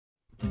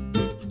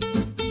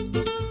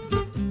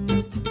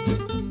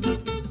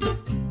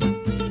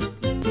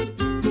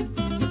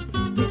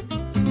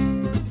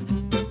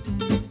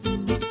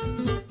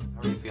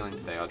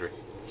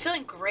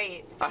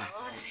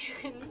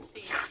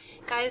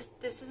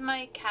is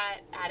my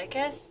cat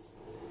Atticus.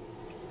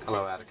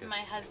 Hello, Atticus. This is my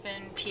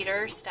husband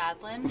Peter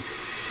Stadlin.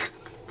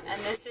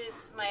 And this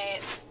is my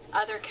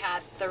other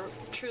cat, the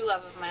true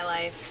love of my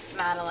life,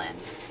 Madeline.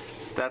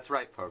 That's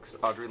right, folks.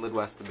 Audrey Lynn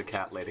Weston, the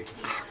cat lady.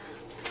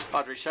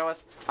 Audrey, show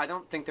us. I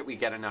don't think that we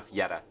get enough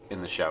Yetta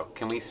in the show.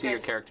 Can we see your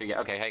character yet?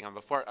 Okay, hang on.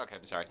 Okay,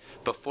 I'm sorry.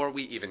 Before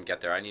we even get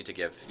there, I need to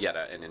give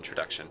Yetta an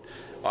introduction.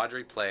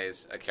 Audrey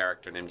plays a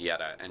character named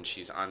Yetta, and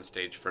she's on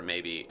stage for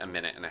maybe a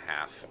minute and a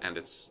half, and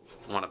it's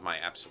one of my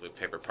absolute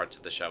favorite parts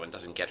of the show and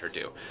doesn't get her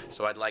due.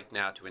 So I'd like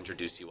now to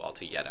introduce you all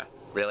to Yetta.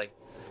 Really?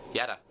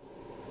 Yetta.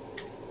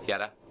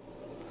 Yetta.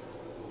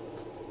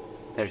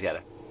 There's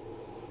Yetta.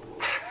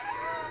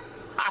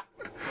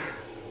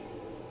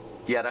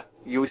 Yetta,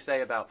 you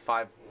say about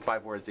five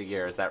words a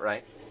year, is that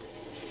right?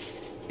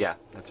 Yeah,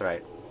 that's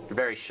right. You're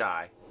very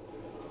shy.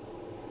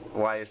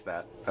 Why is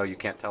that? Oh, you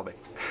can't tell me.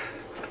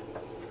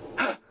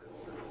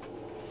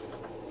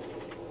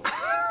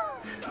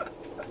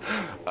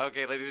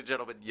 Okay, ladies and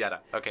gentlemen, Yetta.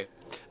 Okay,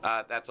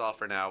 that's all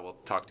for now. We'll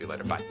talk to you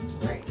later. Bye.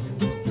 Great.